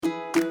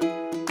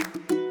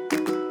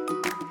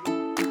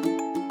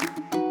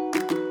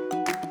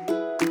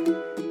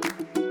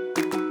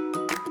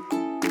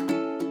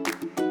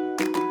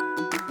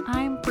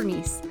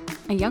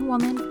a young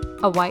woman,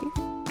 a wife,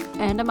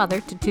 and a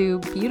mother to two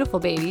beautiful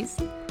babies,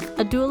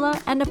 a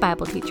doula, and a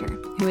Bible teacher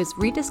who is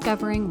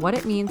rediscovering what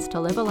it means to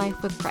live a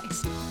life with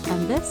Christ.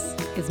 And this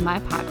is my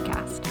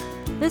podcast.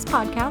 This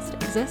podcast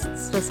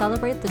exists to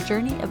celebrate the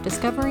journey of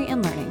discovery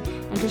and learning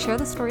and to share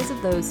the stories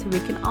of those who we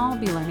can all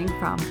be learning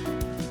from.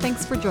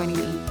 Thanks for joining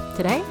me.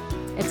 Today,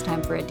 it's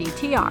time for a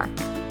DTR.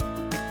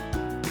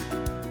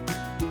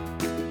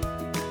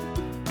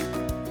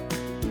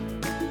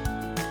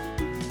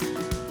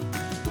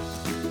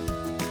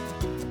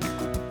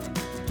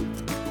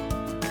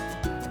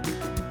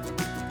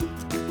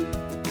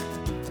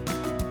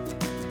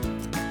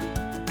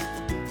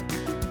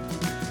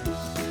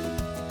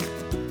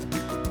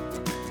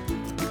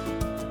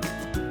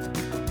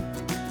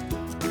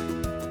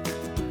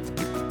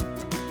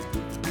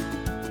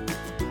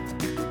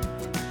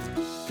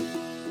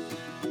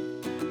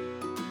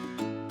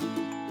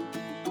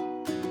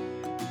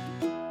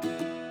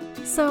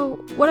 So,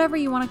 whatever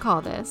you want to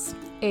call this,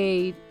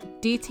 a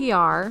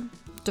DTR,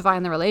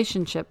 Define the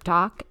Relationship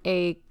Talk,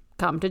 a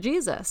Come to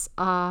Jesus,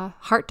 a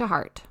Heart to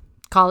Heart.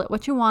 Call it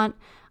what you want.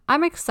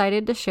 I'm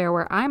excited to share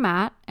where I'm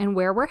at and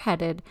where we're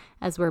headed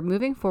as we're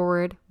moving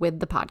forward with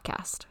the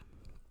podcast.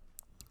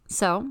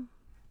 So,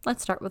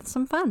 let's start with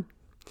some fun.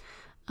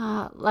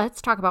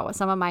 Let's talk about what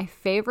some of my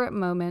favorite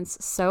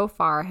moments so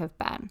far have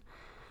been.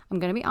 I'm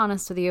going to be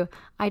honest with you.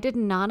 I did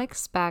not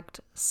expect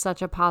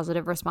such a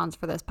positive response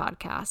for this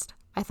podcast.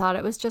 I thought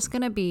it was just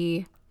going to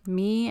be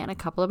me and a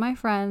couple of my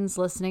friends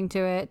listening to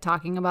it,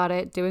 talking about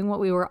it, doing what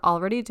we were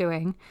already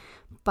doing.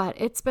 But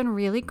it's been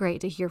really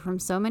great to hear from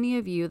so many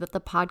of you that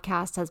the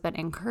podcast has been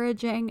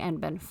encouraging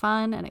and been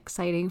fun and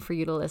exciting for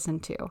you to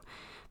listen to.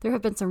 There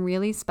have been some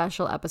really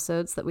special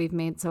episodes that we've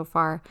made so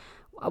far.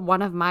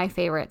 One of my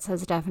favorites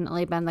has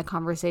definitely been the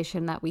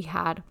conversation that we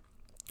had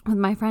with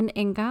my friend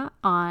Inga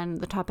on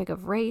the topic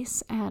of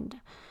race and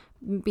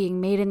being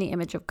made in the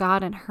image of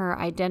God and her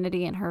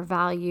identity and her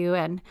value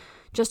and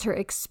just her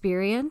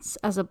experience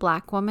as a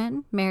Black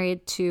woman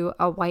married to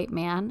a white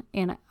man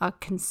in a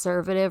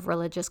conservative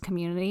religious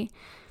community.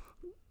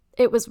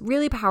 It was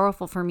really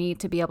powerful for me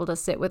to be able to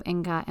sit with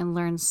Inga and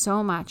learn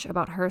so much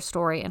about her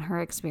story and her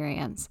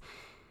experience.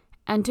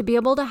 And to be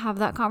able to have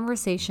that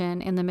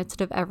conversation in the midst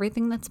of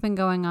everything that's been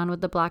going on with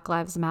the Black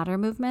Lives Matter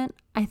movement,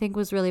 I think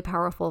was really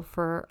powerful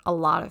for a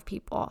lot of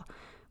people.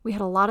 We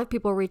had a lot of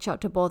people reach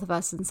out to both of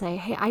us and say,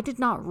 hey, I did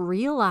not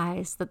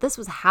realize that this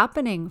was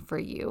happening for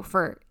you,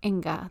 for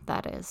Inga,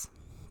 that is.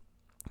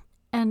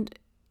 And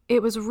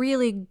it was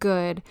really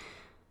good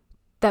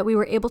that we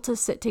were able to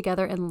sit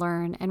together and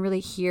learn and really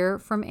hear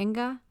from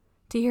Inga,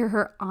 to hear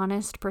her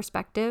honest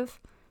perspective.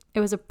 It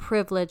was a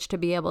privilege to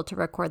be able to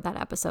record that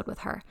episode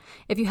with her.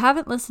 If you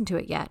haven't listened to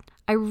it yet,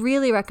 I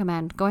really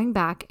recommend going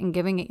back and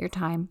giving it your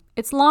time.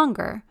 It's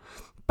longer,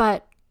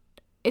 but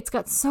it's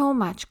got so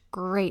much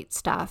great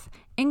stuff.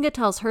 Inga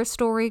tells her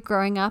story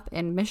growing up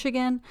in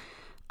Michigan,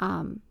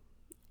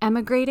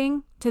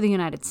 emigrating to the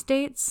United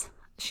States.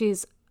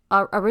 She's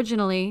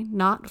originally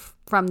not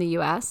from the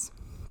U.S.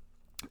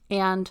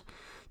 and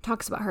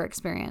talks about her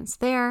experience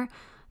there,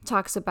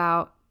 talks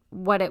about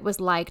what it was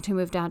like to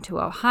move down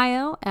to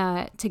Ohio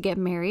to get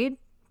married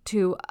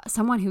to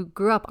someone who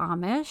grew up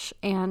Amish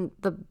and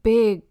the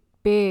big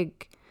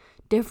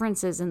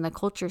differences in the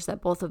cultures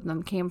that both of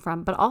them came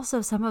from, but also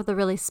some of the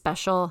really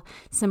special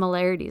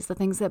similarities, the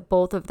things that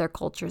both of their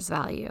cultures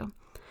value.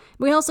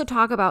 We also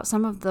talk about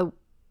some of the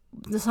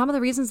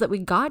reasons that we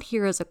got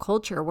here as a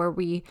culture, where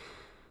we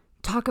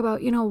talk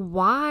about,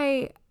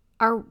 why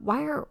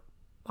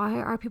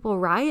are people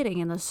rioting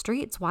in the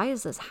streets? Why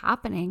is this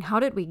happening?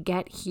 How did we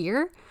get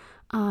here?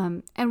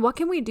 And what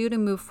can we do to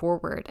move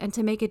forward and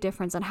to make a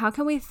difference? And how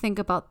can we think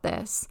about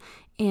this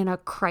in a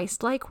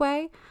Christ-like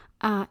way?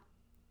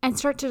 And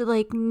start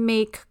to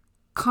make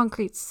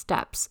concrete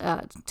steps,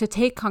 to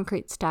take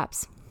concrete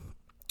steps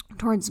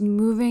towards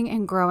moving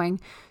and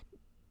growing,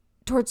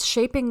 towards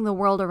shaping the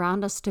world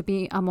around us to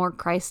be a more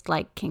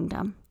Christ-like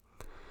kingdom.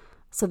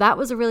 So that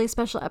was a really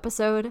special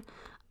episode.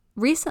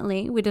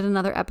 Recently, we did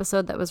another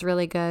episode that was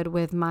really good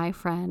with my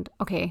friend.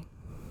 Okay,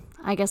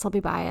 I guess I'll be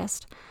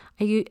biased.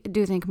 I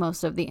do think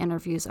most of the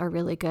interviews are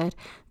really good.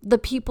 The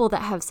people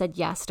that have said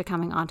yes to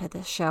coming onto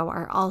this show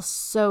are all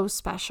so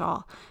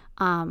special.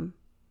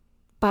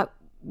 But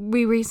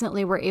we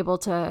recently were able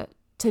to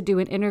do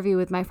an interview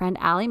with my friend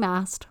Allie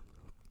Mast.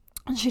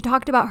 And she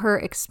talked about her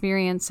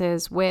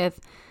experiences with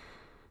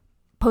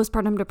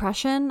postpartum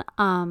depression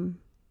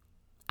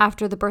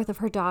after the birth of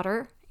her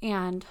daughter,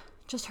 and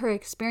just her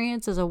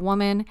experience as a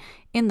woman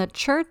in the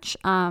church,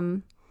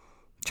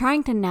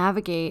 trying to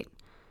navigate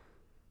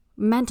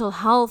mental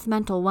health,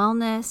 mental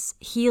wellness,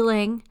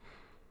 healing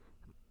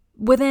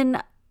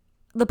within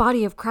the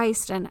body of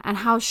Christ, and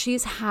how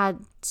she's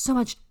had so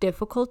much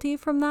difficulty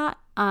from that,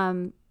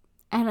 and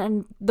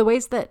the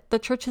ways that the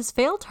church has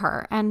failed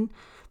her, and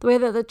the way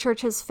that the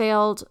church has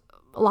failed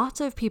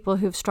lots of people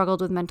who've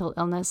struggled with mental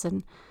illness.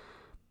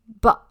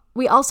 But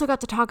we also got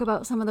to talk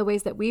about some of the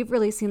ways that we've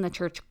really seen the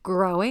church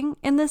growing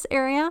in this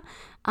area.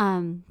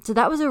 So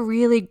that was a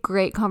really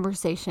great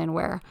conversation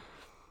where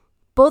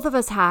both of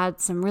us had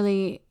some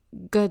really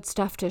good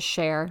stuff to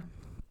share,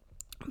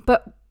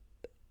 but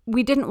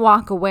we didn't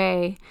walk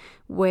away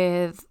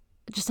with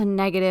just a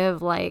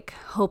negative, like,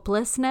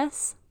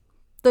 hopelessness.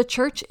 The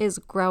church is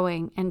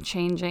growing and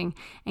changing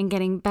and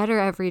getting better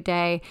every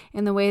day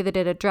in the way that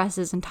it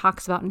addresses and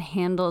talks about and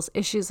handles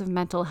issues of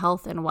mental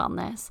health and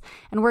wellness.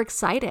 And we're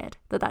excited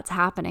that that's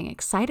happening,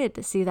 excited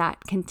to see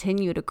that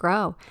continue to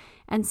grow.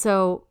 And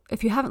so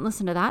if you haven't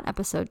listened to that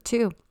episode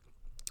too,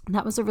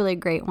 that was a really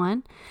great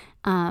one.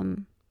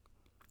 And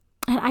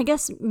I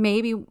guess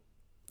maybe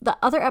the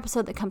other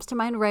episode that comes to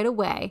mind right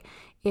away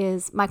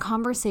is my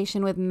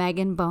conversation with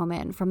Megan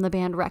Bowman from the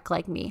band Wreck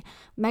Like Me.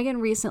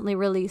 Megan recently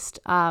released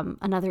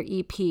another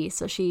EP,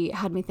 so she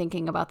had me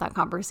thinking about that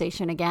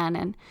conversation again.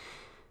 And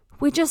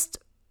we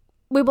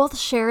both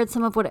shared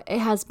some of what it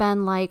has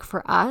been like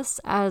for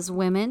us as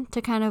women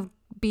to kind of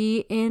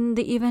be in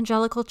the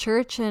evangelical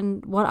church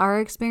and what our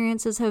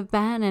experiences have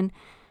been, and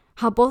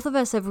how both of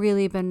us have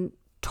really been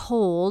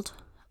told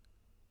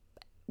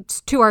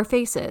to our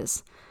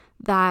faces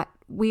that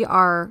we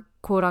are,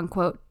 quote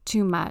unquote,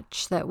 too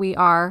much, that we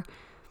are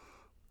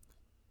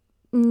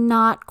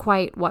not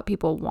quite what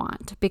people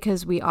want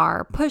because we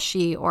are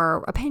pushy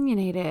or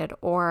opinionated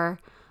or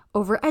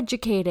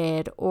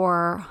overeducated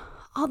or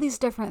all these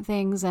different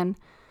things, and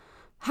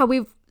how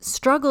we've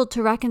struggled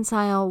to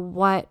reconcile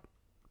what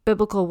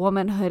biblical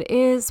womanhood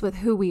is with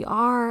who we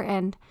are.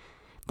 And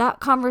that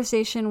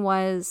conversation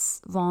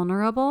was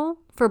vulnerable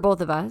for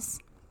both of us,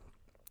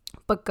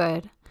 but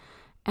good.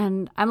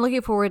 And I'm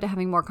looking forward to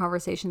having more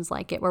conversations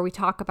like it where we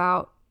talk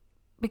about,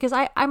 because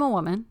I'm a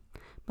woman,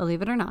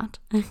 believe it or not,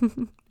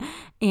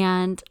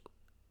 and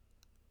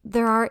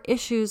there are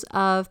issues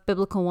of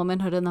biblical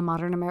womanhood in the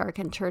modern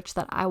American church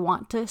that I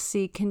want to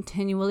see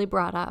continually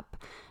brought up,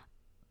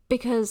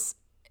 because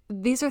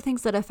these are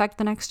things that affect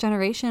the next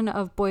generation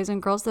of boys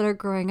and girls that are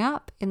growing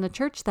up in the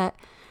church, that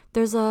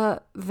there's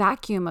a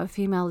vacuum of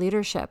female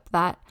leadership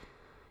that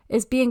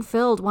is being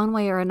filled one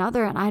way or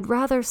another. And I'd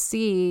rather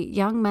see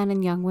young men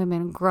and young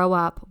women grow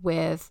up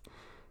with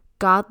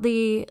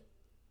godly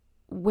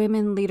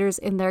women leaders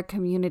in their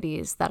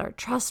communities that are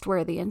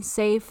trustworthy and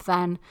safe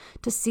than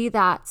to see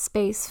that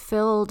space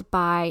filled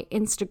by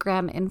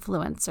Instagram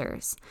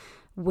influencers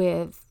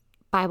with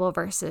Bible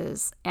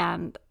verses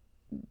and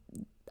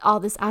all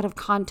this out of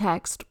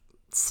context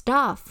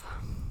stuff.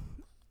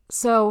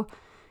 So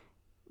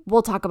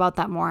we'll talk about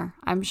that more,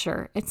 I'm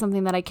sure. It's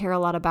something that I care a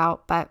lot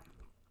about, but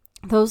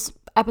those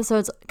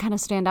episodes kind of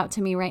stand out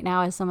to me right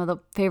now as some of the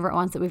favorite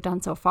ones that we've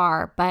done so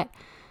far. But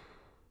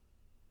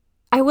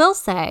I will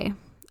say,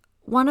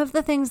 one of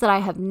the things that I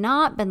have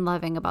not been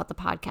loving about the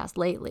podcast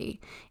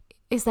lately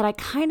is that I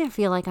kind of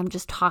feel like I'm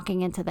just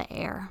talking into the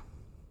air.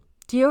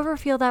 Do you ever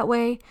feel that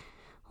way?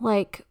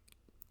 Like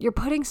you're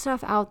putting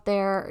stuff out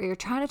there, or you're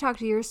trying to talk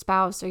to your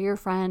spouse or your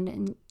friend,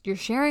 and you're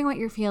sharing what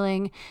you're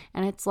feeling,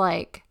 and it's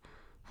like,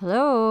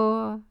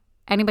 hello,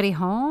 anybody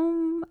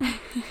home?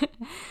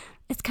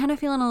 It's kind of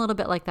feeling a little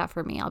bit like that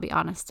for me, I'll be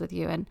honest with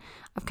you. And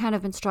I've kind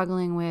of been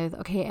struggling with,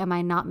 okay, am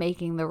I not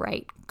making the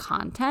right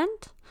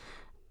content?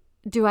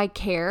 Do I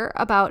care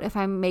about if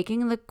I'm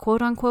making the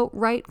quote unquote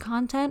right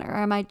content, or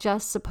am I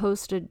just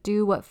supposed to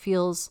do what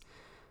feels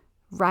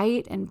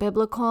right and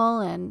biblical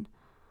and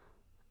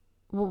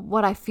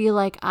what I feel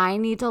like I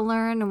need to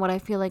learn and what I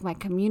feel like my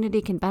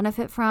community can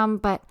benefit from?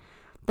 But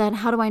then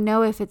how do I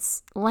know if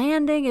it's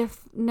landing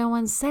if no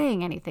one's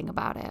saying anything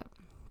about it?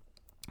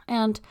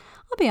 And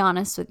I'll be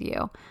honest with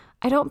you,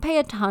 I don't pay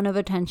a ton of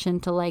attention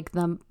to like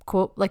the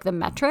quote, like the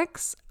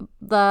metrics,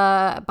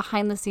 the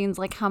behind the scenes,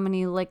 like how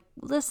many like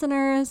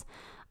listeners.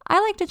 I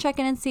like to check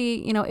in and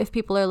see, if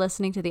people are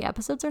listening to the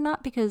episodes or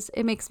not, because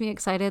it makes me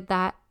excited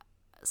that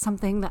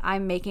something that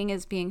I'm making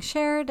is being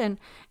shared. And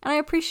I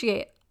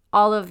appreciate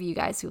all of you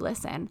guys who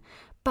listen,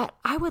 but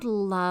I would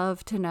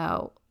love to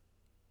know,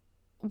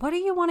 what do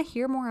you want to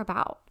hear more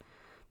about?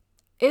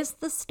 Is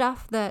the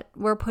stuff that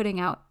we're putting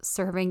out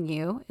serving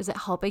you? Is it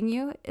helping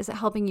you? Is it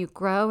helping you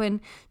grow and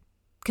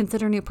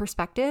consider new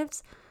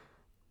perspectives?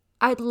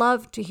 I'd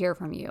love to hear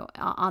from you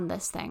on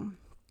this thing.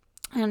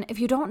 And if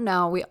you don't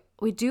know,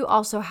 we do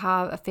also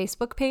have a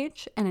Facebook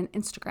page and an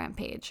Instagram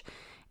page.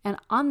 And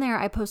on there,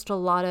 I post a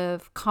lot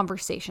of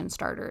conversation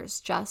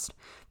starters, just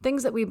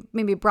things that we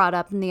maybe brought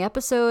up in the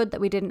episode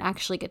that we didn't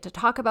actually get to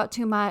talk about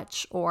too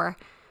much, or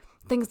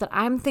things that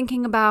I'm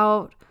thinking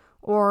about,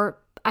 or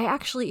I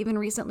actually even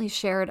recently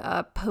shared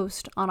a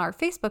post on our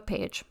Facebook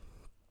page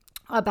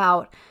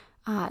about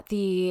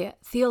the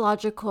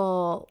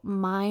theological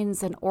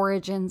minds and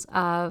origins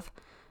of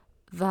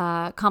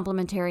the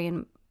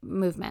complementarian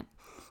movement.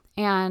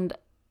 And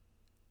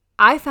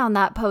I found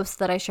that post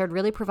that I shared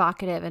really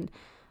provocative. And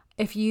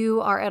if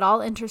you are at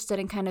all interested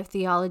in kind of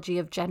theology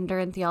of gender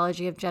and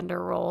theology of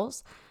gender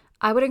roles,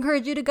 I would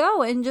encourage you to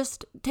go and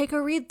just take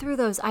a read through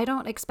those. I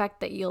don't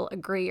expect that you'll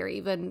agree or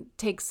even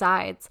take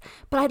sides,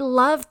 but I'd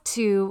love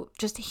to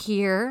just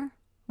hear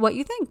what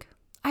you think.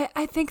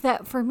 I think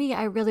that for me,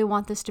 I really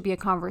want this to be a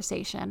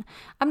conversation.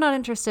 I'm not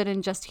interested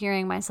in just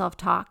hearing myself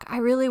talk. I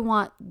really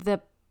want this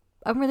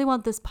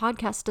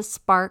podcast to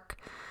spark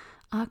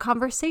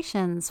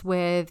conversations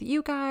with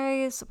you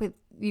guys,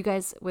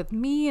 with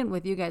me, and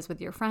with you guys,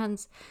 with your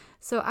friends.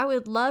 So I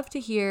would love to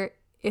hear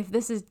if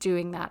this is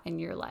doing that in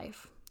your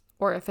life,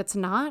 or if it's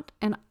not,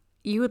 and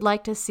you would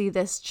like to see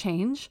this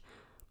change.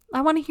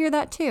 I want to hear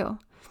that too.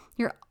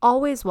 You're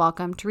always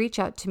welcome to reach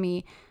out to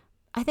me.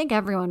 I think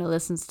everyone who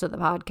listens to the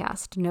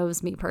podcast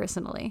knows me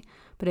personally,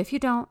 but if you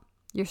don't,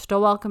 you're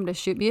still welcome to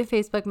shoot me a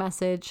Facebook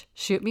message,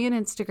 shoot me an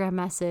Instagram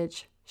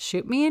message,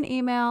 shoot me an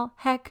email.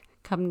 Heck,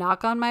 come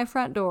knock on my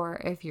front door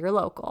if you're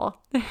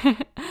local.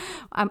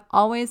 I'm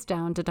always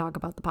down to talk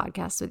about the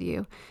podcast with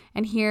you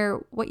and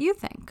hear what you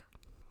think.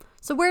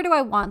 So where do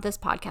I want this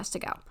podcast to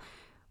go?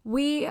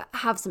 We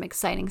have some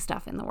exciting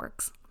stuff in the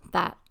works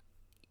that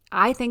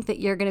I think that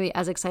you're going to be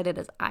as excited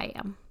as I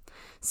am.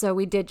 So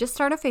we did just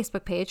start a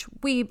Facebook page,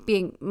 we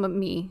being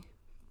me,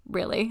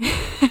 really.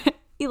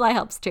 Eli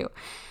helps too.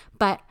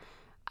 But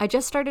I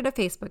just started a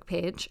Facebook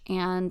page,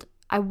 and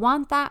I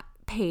want that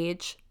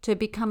page to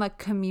become a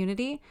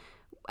community.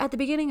 At the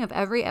beginning of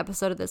every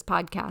episode of this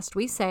podcast,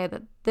 we say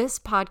that this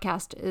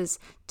podcast is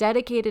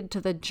dedicated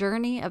to the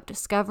journey of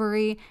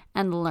discovery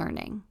and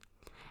learning.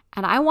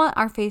 And I want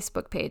our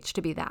Facebook page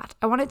to be that.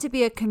 I want it to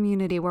be a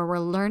community where we're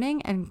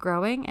learning and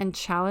growing and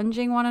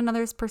challenging one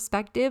another's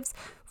perspectives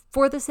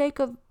for the sake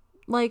of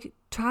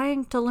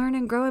trying to learn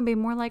and grow and be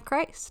more like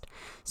Christ.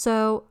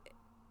 So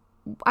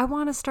I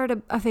want to start a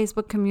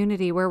Facebook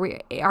community where we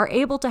are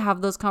able to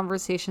have those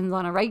conversations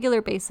on a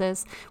regular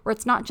basis, where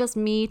it's not just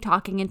me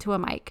talking into a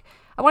mic.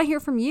 I want to hear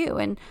from you.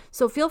 And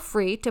so feel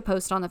free to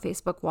post on the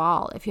Facebook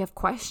wall if you have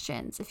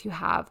questions, if you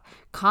have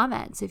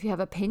comments, if you have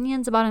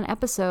opinions about an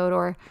episode,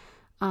 or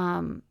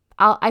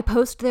I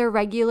post there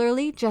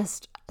regularly,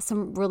 just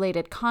some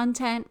related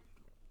content.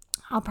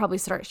 I'll probably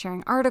start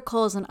sharing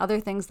articles and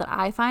other things that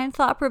I find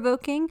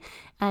thought-provoking,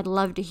 and I'd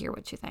love to hear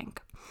what you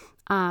think.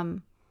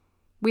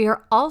 We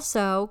are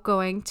also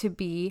going to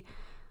be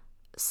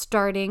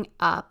starting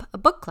up a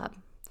book club.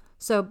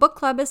 So book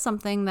club is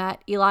something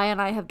that Eli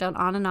and I have done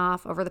on and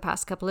off over the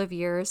past couple of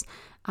years.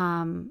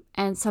 And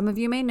some of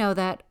you may know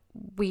that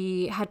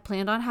we had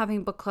planned on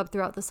having book club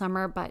throughout the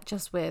summer, but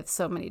just with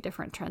so many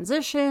different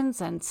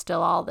transitions and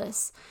still all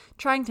this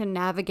trying to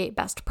navigate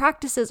best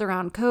practices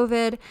around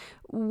COVID,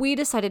 we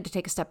decided to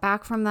take a step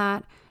back from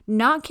that,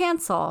 not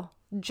cancel,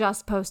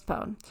 just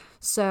postpone.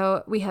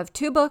 So we have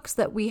 2 books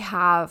that we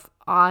have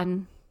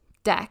on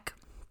deck.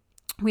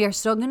 We are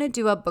still going to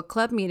do a book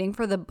club meeting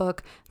for the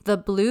book The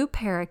Blue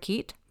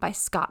Parakeet by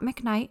Scott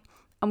McKnight,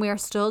 and we are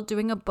still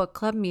doing a book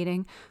club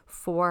meeting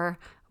for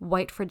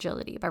White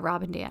Fragility by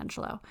Robin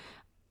DiAngelo.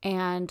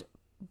 And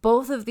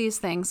both of these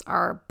things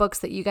are books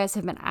that you guys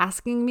have been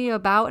asking me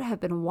about, have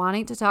been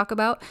wanting to talk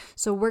about.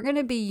 So we're going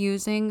to be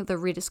using the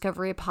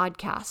Rediscovery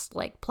podcast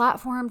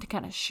platform to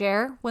kind of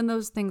share when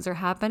those things are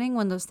happening,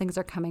 when those things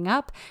are coming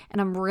up.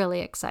 And I'm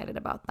really excited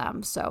about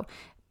them. So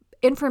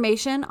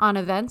information on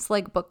events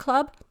like book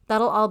club,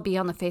 that'll all be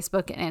on the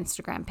Facebook and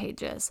Instagram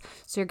pages.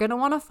 So you're going to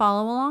want to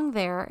follow along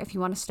there if you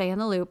want to stay in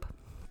the loop.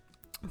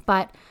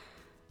 But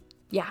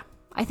yeah,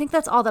 I think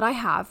that's all that I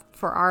have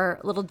for our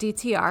little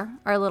DTR,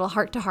 our little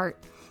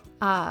heart-to-heart.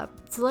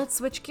 So let's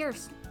switch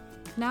gears.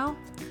 Now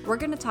we're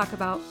going to talk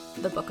about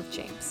the book of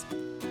James.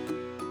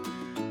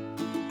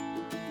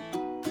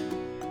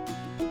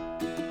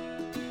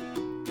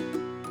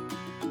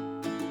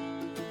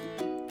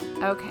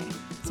 Okay,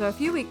 so a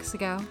few weeks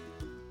ago,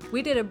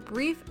 we did a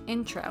brief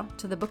intro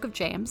to the book of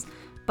James,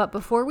 but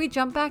before we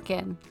jump back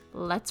in,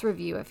 let's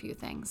review a few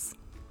things.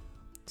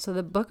 So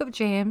the book of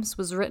James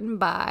was written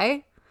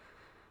by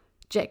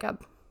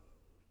Jacob.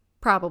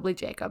 Probably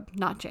Jacob,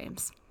 not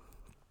James.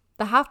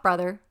 The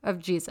half-brother of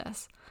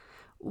Jesus.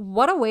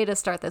 What a way to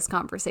start this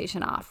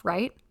conversation off,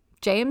 right?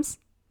 James?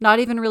 Not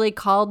even really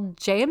called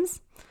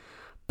James?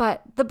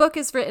 But the book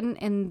is written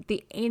in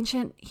the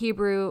ancient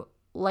Hebrew,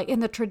 in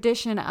the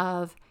tradition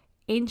of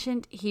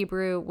ancient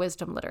Hebrew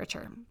wisdom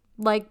literature,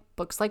 like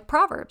books like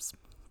Proverbs.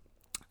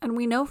 And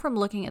we know from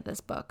looking at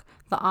this book,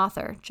 the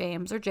author,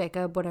 James or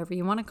Jacob, whatever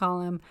you want to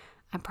call him,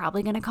 I'm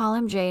probably going to call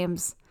him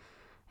James.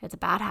 It's a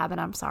bad habit,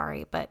 I'm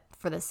sorry, but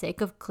for the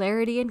sake of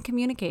clarity and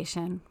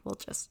communication, we'll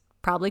just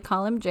probably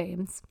call him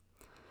James.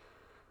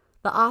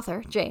 The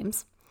author,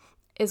 James,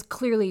 is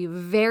clearly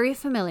very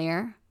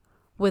familiar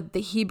with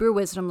the Hebrew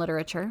wisdom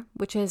literature,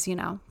 which is,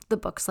 the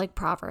books like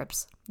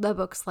Proverbs, the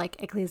books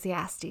like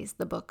Ecclesiastes,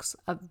 the books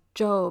of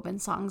Job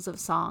and Songs of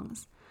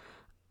Songs,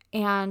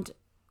 and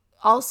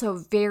also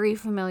very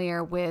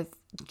familiar with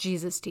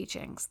Jesus'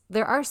 teachings.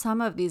 There are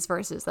some of these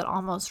verses that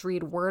almost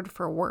read word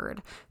for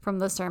word from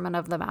the Sermon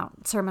on the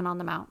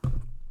Mount.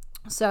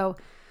 So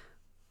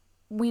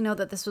we know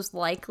that this was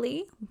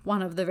likely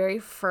one of the very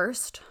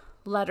first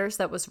letters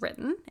that was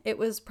written. It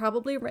was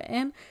probably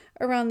written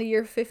around the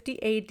year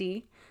 50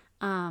 AD.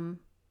 And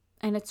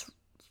it's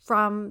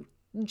from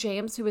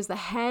James, who is the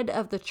head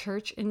of the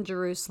church in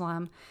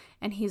Jerusalem,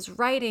 and he's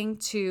writing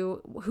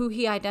to who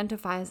he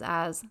identifies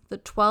as the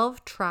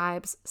 12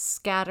 tribes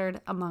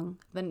scattered among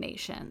the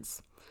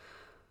nations.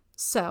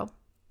 So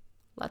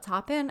let's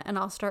hop in, and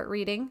I'll start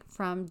reading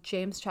from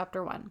James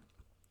chapter 1.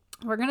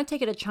 We're going to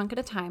take it a chunk at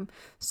a time.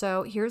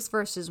 So here's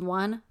verses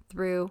 1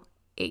 through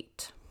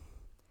 8.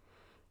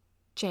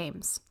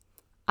 James,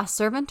 a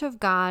servant of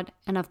God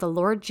and of the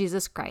Lord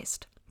Jesus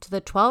Christ, to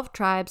the 12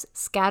 tribes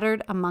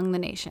scattered among the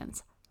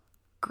nations.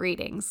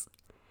 Greetings.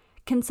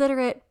 Consider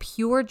it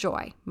pure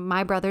joy,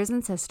 my brothers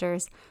and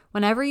sisters,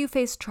 whenever you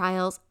face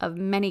trials of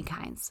many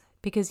kinds,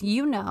 because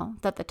you know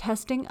that the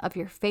testing of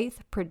your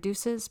faith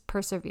produces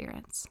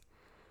perseverance.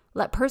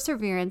 Let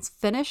perseverance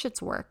finish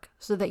its work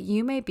so that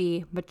you may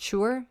be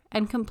mature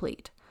and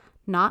complete,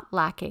 not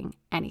lacking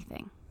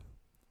anything.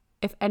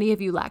 If any of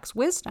you lacks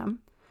wisdom,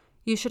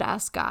 you should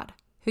ask God,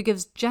 who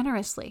gives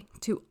generously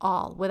to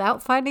all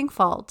without finding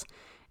fault,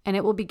 and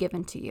it will be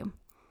given to you.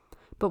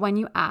 But when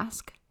you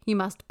ask, you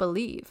must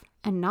believe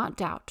and not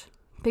doubt,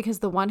 because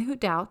the one who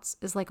doubts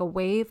is like a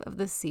wave of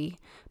the sea,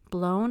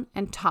 blown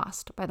and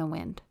tossed by the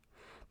wind.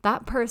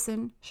 That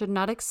person should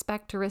not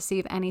expect to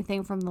receive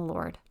anything from the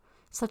Lord.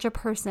 Such a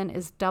person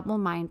is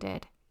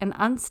double-minded and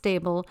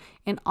unstable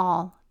in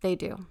all they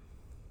do.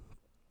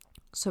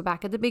 So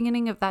back at the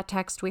beginning of that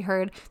text, we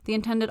heard the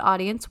intended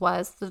audience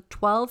was the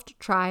 12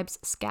 tribes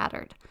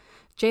scattered.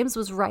 James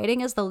was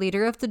writing as the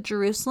leader of the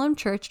Jerusalem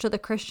church to the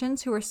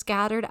Christians who were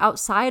scattered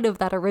outside of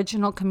that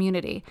original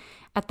community.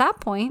 At that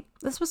point,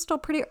 this was still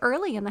pretty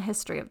early in the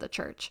history of the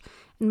church,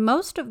 and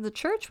most of the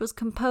church was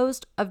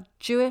composed of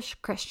Jewish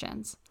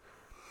Christians.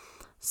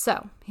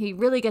 So he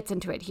really gets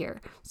into it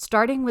here,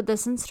 starting with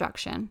this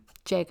instruction.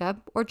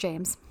 Jacob, or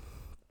James,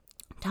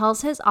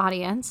 tells his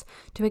audience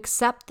to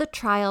accept the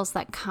trials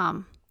that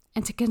come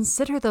and to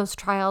consider those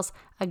trials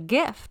a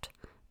gift,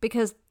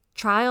 because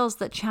trials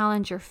that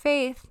challenge your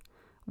faith,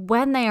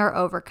 when they are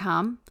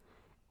overcome,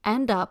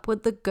 end up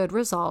with the good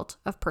result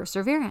of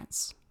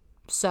perseverance.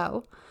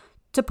 So,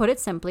 to put it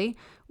simply,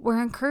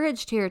 we're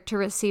encouraged here to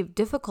receive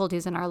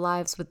difficulties in our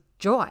lives with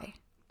joy,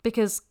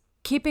 because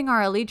keeping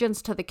our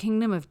allegiance to the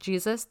kingdom of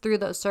Jesus through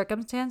those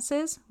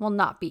circumstances will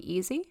not be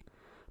easy,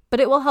 but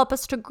it will help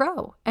us to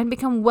grow and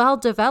become well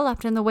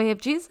developed in the way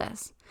of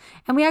Jesus.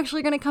 And we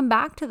actually are going to come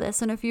back to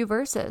this in a few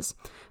verses,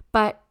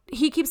 but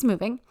he keeps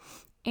moving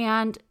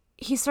and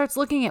he starts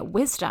looking at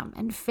wisdom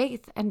and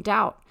faith and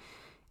doubt.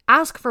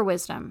 Ask for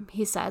wisdom,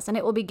 he says, and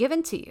it will be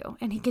given to you.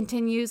 And he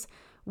continues,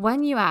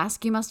 when you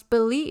ask, you must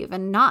believe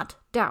and not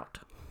doubt.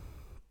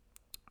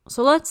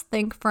 So let's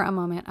think for a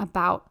moment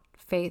about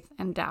faith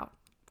and doubt.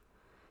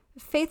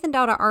 Faith and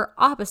doubt are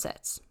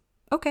opposites,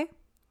 okay,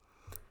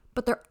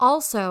 but they're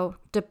also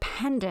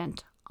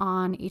dependent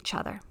on each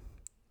other.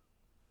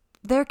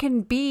 There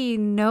can be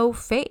no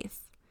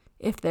faith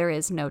if there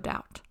is no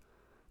doubt.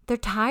 They're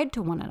tied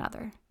to one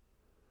another.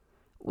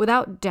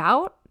 Without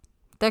doubt,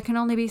 there can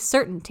only be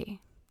certainty.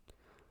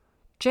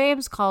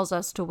 James calls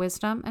us to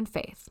wisdom and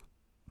faith,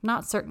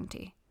 not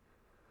certainty.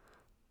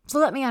 So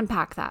let me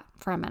unpack that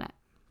for a minute.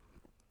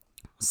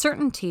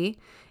 Certainty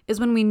is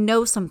when we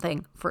know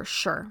something for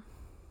sure.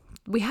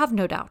 We have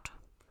no doubt.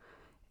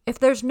 If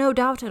there's no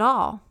doubt at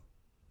all,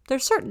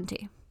 there's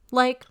certainty.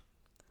 Like,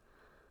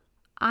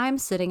 I'm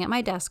sitting at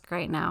my desk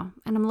right now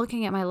and I'm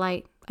looking at my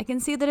light. I can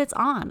see that it's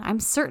on. I'm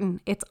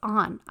certain it's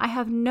on. I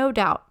have no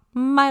doubt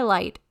my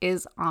light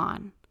is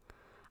on.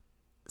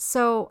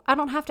 So I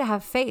don't have to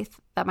have faith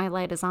that my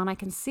light is on. I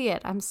can see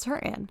it. I'm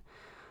certain.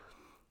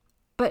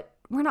 But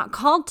we're not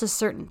called to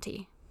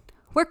certainty.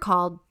 We're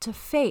called to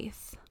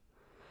faith.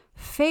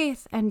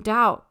 Faith and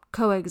doubt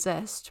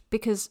coexist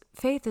because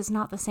faith is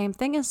not the same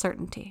thing as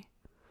certainty.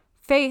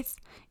 Faith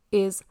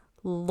is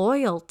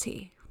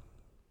loyalty.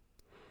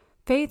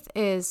 Faith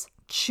is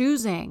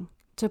choosing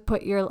to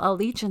put your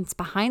allegiance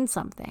behind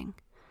something.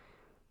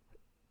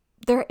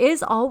 There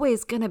is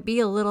always going to be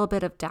a little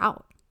bit of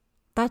doubt.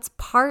 That's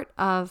part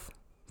of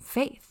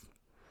faith.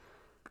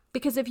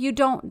 Because if you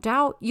don't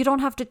doubt, you don't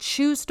have to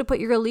choose to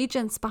put your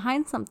allegiance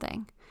behind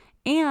something.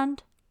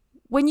 And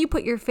when you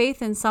put your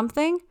faith in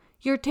something,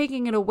 you're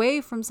taking it away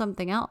from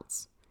something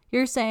else.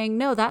 You're saying,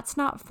 no, that's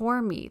not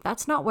for me.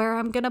 That's not where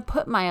I'm going to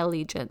put my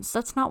allegiance.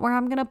 That's not where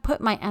I'm going to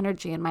put my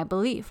energy and my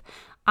belief.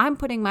 I'm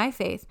putting my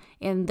faith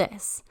in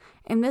this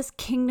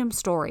kingdom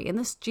story, in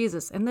this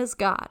Jesus, in this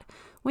God.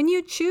 When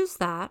you choose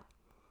that,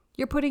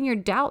 you're putting your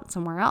doubt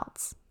somewhere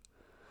else.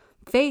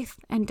 Faith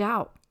and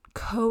doubt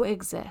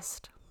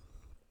coexist.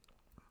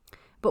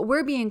 But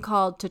we're being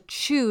called to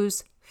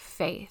choose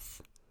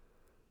faith.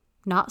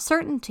 Not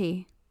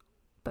certainty,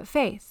 but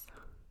faith.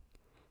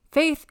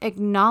 Faith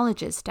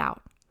acknowledges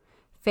doubt.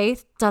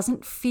 Faith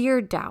doesn't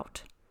fear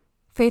doubt.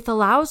 Faith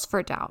allows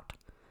for doubt.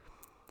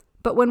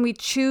 But when we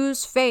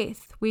choose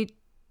faith, we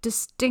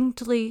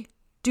distinctly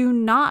do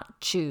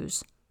not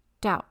choose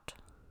doubt.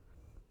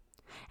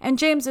 And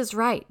James is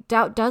right.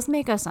 Doubt does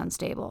make us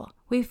unstable.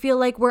 We feel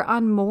like we're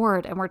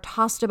unmoored and we're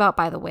tossed about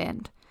by the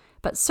wind.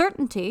 But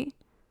certainty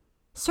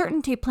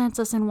plants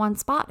us in one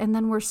spot and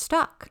then we're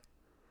stuck.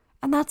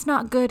 And that's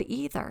not good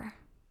either.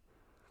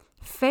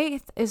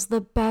 Faith is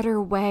the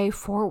better way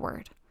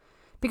forward.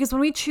 Because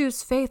when we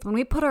choose faith, when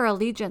we put our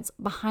allegiance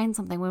behind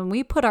something, when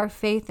we put our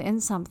faith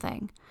in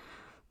something,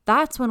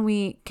 that's when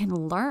we can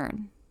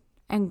learn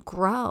and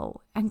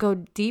grow and go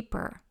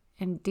deeper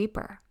and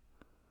deeper.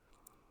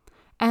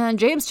 And then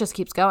James just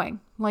keeps going.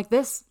 Like,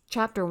 this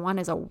chapter 1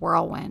 is a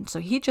whirlwind. So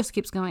he just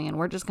keeps going and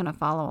we're just going to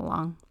follow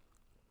along.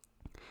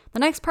 The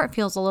next part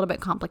feels a little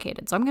bit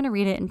complicated, so I'm going to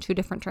read it in 2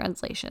 different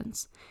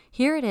translations.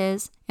 Here it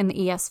is in the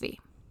ESV.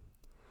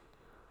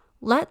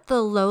 Let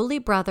the lowly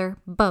brother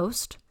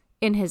boast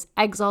in his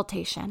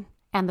exaltation,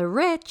 and the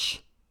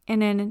rich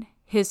in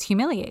his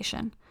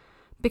humiliation,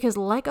 because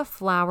like a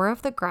flower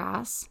of the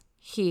grass,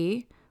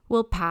 he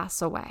will pass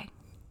away.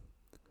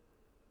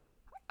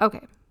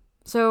 Okay,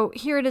 so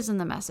here it is in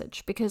the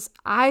Message, because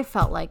I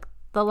felt like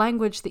the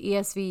language the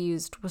ESV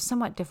used was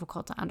somewhat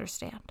difficult to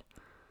understand.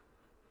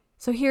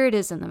 So here it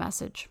is in the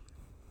Message.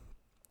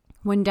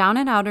 When down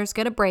and outers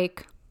get a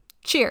break,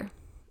 cheer.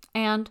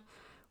 And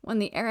when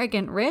the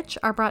arrogant rich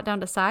are brought down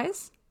to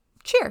size,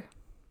 cheer.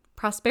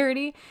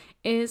 Prosperity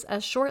is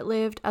as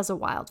short-lived as a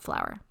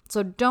wildflower,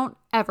 so don't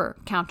ever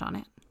count on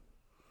it.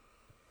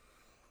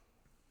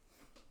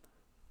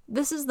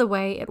 This is the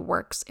way it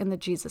works in the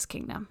Jesus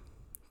kingdom.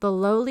 The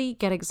lowly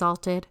get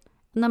exalted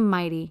and the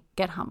mighty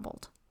get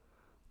humbled.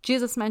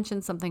 Jesus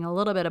mentioned something a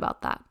little bit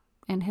about that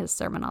in his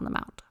Sermon on the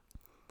Mount.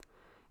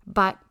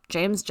 But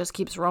James just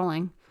keeps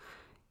rolling.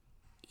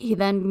 He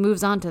then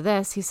moves on to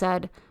this. He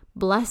said,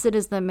 "Blessed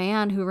is the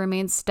man who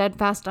remains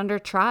steadfast under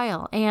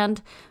trial,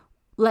 and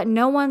let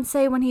no one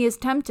say when he is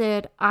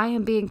tempted, I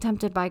am being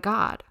tempted by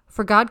God.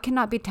 For God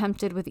cannot be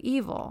tempted with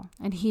evil,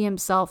 and he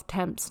himself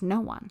tempts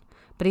no one.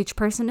 But each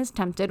person is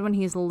tempted when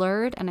he is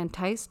lured and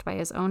enticed by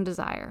his own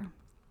desire."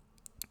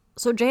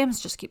 So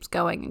James just keeps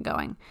going and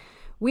going.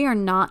 We are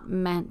not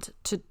meant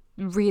to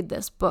read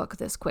this book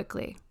this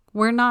quickly.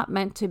 We're not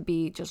meant to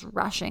be just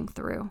rushing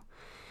through.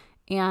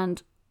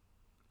 And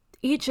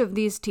each of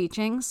these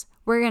teachings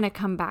we're going to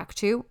come back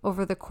to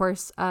over the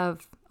course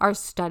of our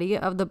study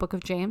of the book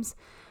of James.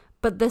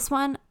 But this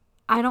one,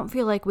 I don't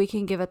feel like we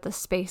can give it the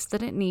space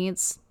that it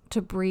needs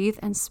to breathe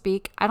and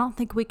speak. I don't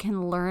think we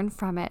can learn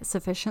from it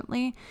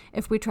sufficiently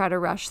if we try to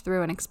rush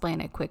through and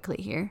explain it quickly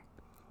here.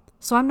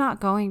 So I'm not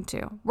going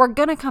to. We're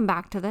going to come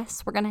back to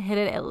this. We're going to hit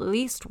it at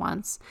least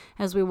once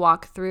as we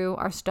walk through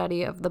our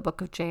study of the book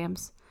of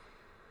James.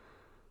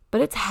 But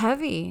it's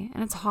heavy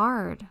and it's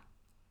hard.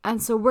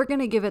 And so we're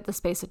going to give it the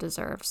space it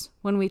deserves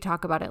when we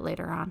talk about it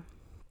later on.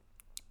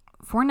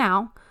 For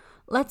now,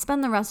 let's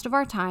spend the rest of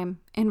our time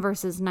in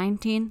verses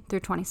 19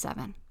 through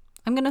 27.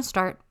 I'm going to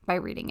start by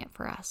reading it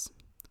for us.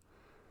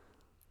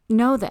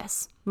 Know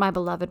this, my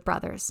beloved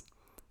brothers.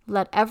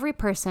 Let every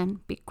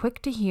person be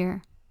quick to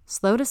hear,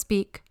 slow to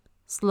speak,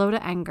 slow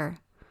to anger.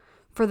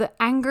 For the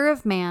anger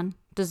of man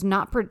does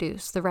not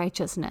produce the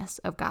righteousness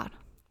of God.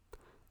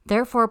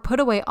 Therefore,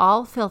 put away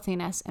all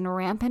filthiness and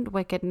rampant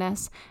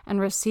wickedness, and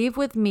receive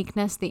with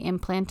meekness the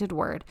implanted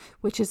word,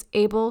 which is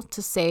able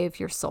to save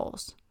your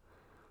souls.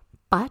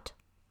 But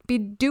be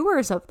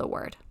doers of the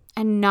word,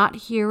 and not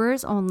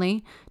hearers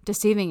only,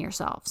 deceiving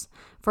yourselves.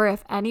 For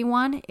if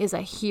anyone is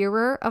a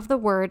hearer of the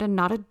word and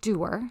not a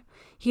doer,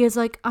 he is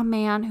like a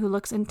man who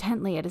looks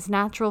intently at his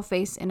natural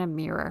face in a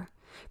mirror.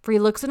 For he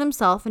looks at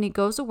himself and he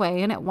goes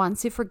away, and at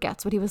once he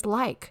forgets what he was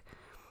like.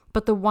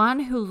 But the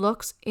one who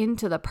looks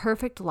into the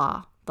perfect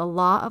law, the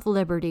law of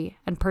liberty,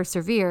 and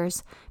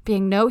perseveres,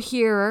 being no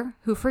hearer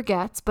who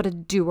forgets, but a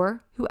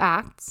doer who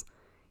acts,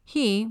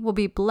 he will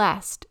be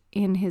blessed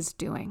in his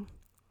doing.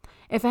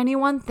 If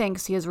anyone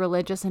thinks he is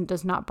religious and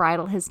does not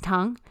bridle his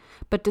tongue,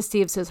 but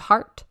deceives his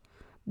heart,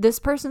 this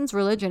person's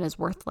religion is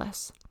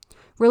worthless.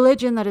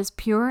 Religion that is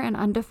pure and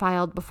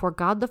undefiled before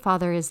God the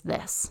Father is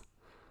this: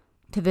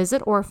 to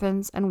visit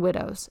orphans and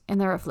widows in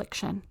their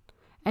affliction,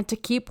 and to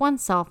keep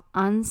oneself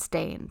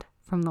unstained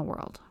from the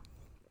world.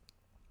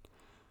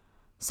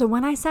 So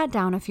when I sat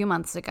down a few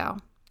months ago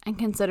and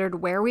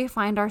considered where we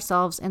find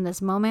ourselves in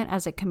this moment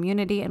as a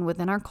community and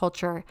within our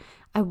culture,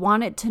 I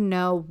wanted to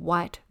know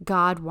what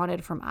God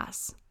wanted from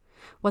us,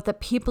 what the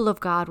people of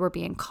God were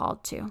being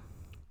called to.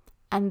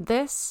 And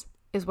this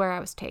is where I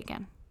was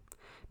taken.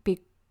 Be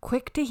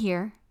quick to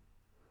hear,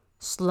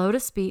 slow to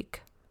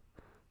speak,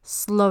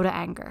 slow to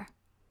anger.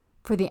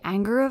 For the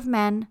anger of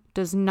men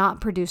does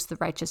not produce the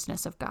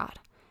righteousness of God.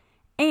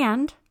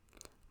 And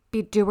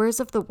be doers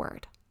of the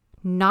word,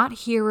 not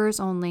hearers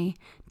only,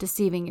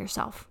 deceiving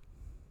yourself.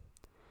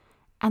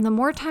 And the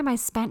more time I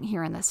spent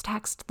here in this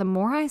text, the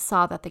more I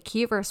saw that the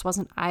key verse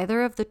wasn't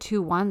either of the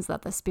two ones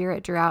that the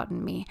Spirit drew out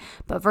in me,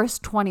 but verse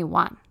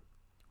 21,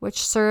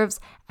 which serves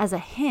as a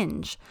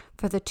hinge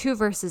for the two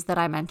verses that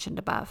I mentioned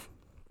above.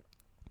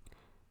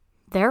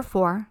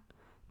 Therefore,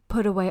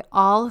 put away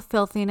all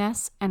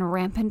filthiness and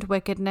rampant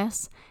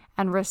wickedness,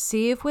 and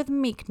receive with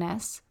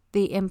meekness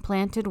the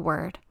implanted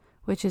word,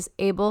 which is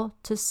able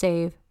to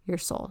save your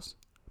souls.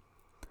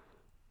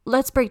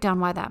 Let's break down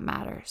why that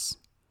matters.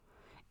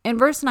 In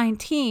verse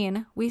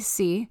 19, we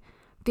see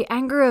the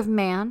anger of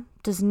man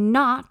does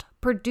not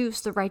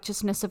produce the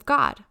righteousness of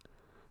God.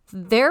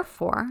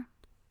 Therefore,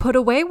 put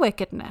away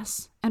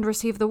wickedness and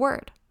receive the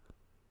word.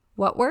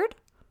 What word?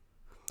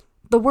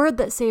 The word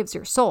that saves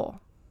your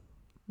soul.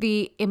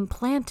 The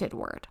implanted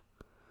word.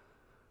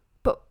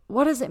 But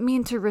what does it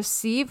mean to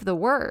receive the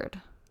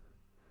word?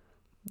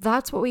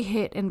 That's what we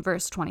hit in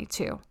verse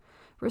 22.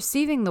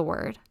 Receiving the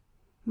word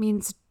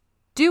means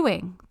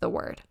doing the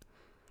word.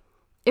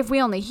 If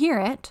we only hear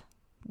it,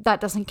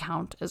 that doesn't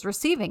count as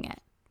receiving it.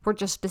 We're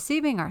just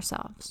deceiving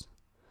ourselves.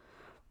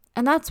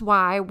 And that's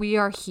why we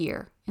are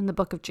here in the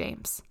book of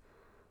James.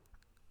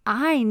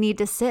 I need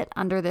to sit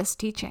under this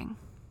teaching.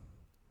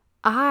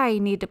 I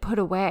need to put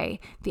away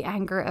the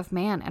anger of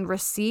man and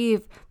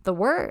receive the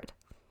word,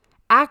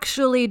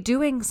 actually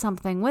doing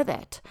something with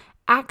it,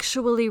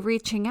 actually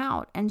reaching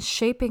out and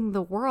shaping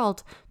the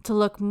world to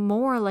look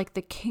more like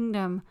the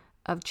kingdom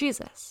of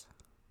Jesus.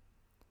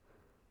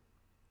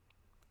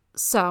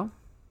 So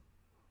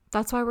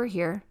that's why we're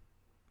here,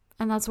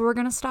 and that's where we're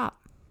going to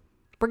stop.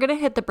 We're going to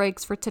hit the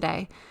brakes for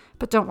today,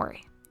 but don't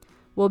worry.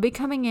 We'll be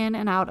coming in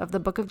and out of the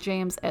book of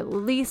James at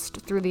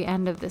least through the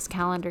end of this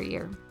calendar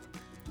year.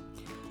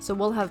 So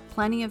we'll have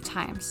plenty of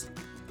times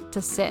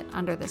to sit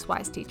under this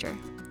wise teacher.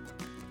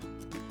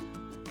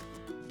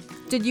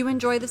 Did you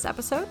enjoy this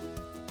episode?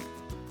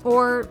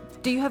 Or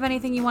do you have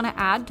anything you want to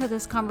add to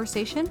this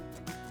conversation?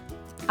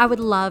 I would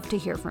love to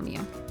hear from you.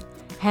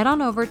 Head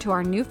on over to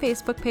our new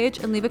Facebook page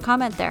and leave a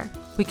comment there.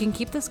 We can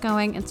keep this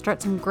going and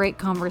start some great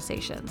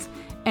conversations.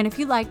 And if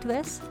you liked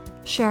this,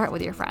 share it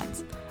with your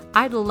friends.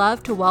 I'd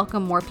love to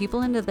welcome more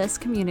people into this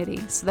community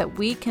so that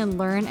we can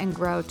learn and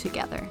grow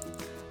together.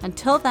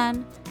 Until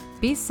then,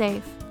 be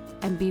safe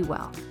and be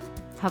well.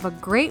 Have a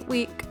great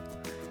week,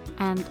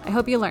 and I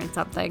hope you learned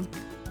something.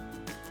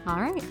 All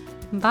right,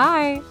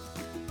 bye.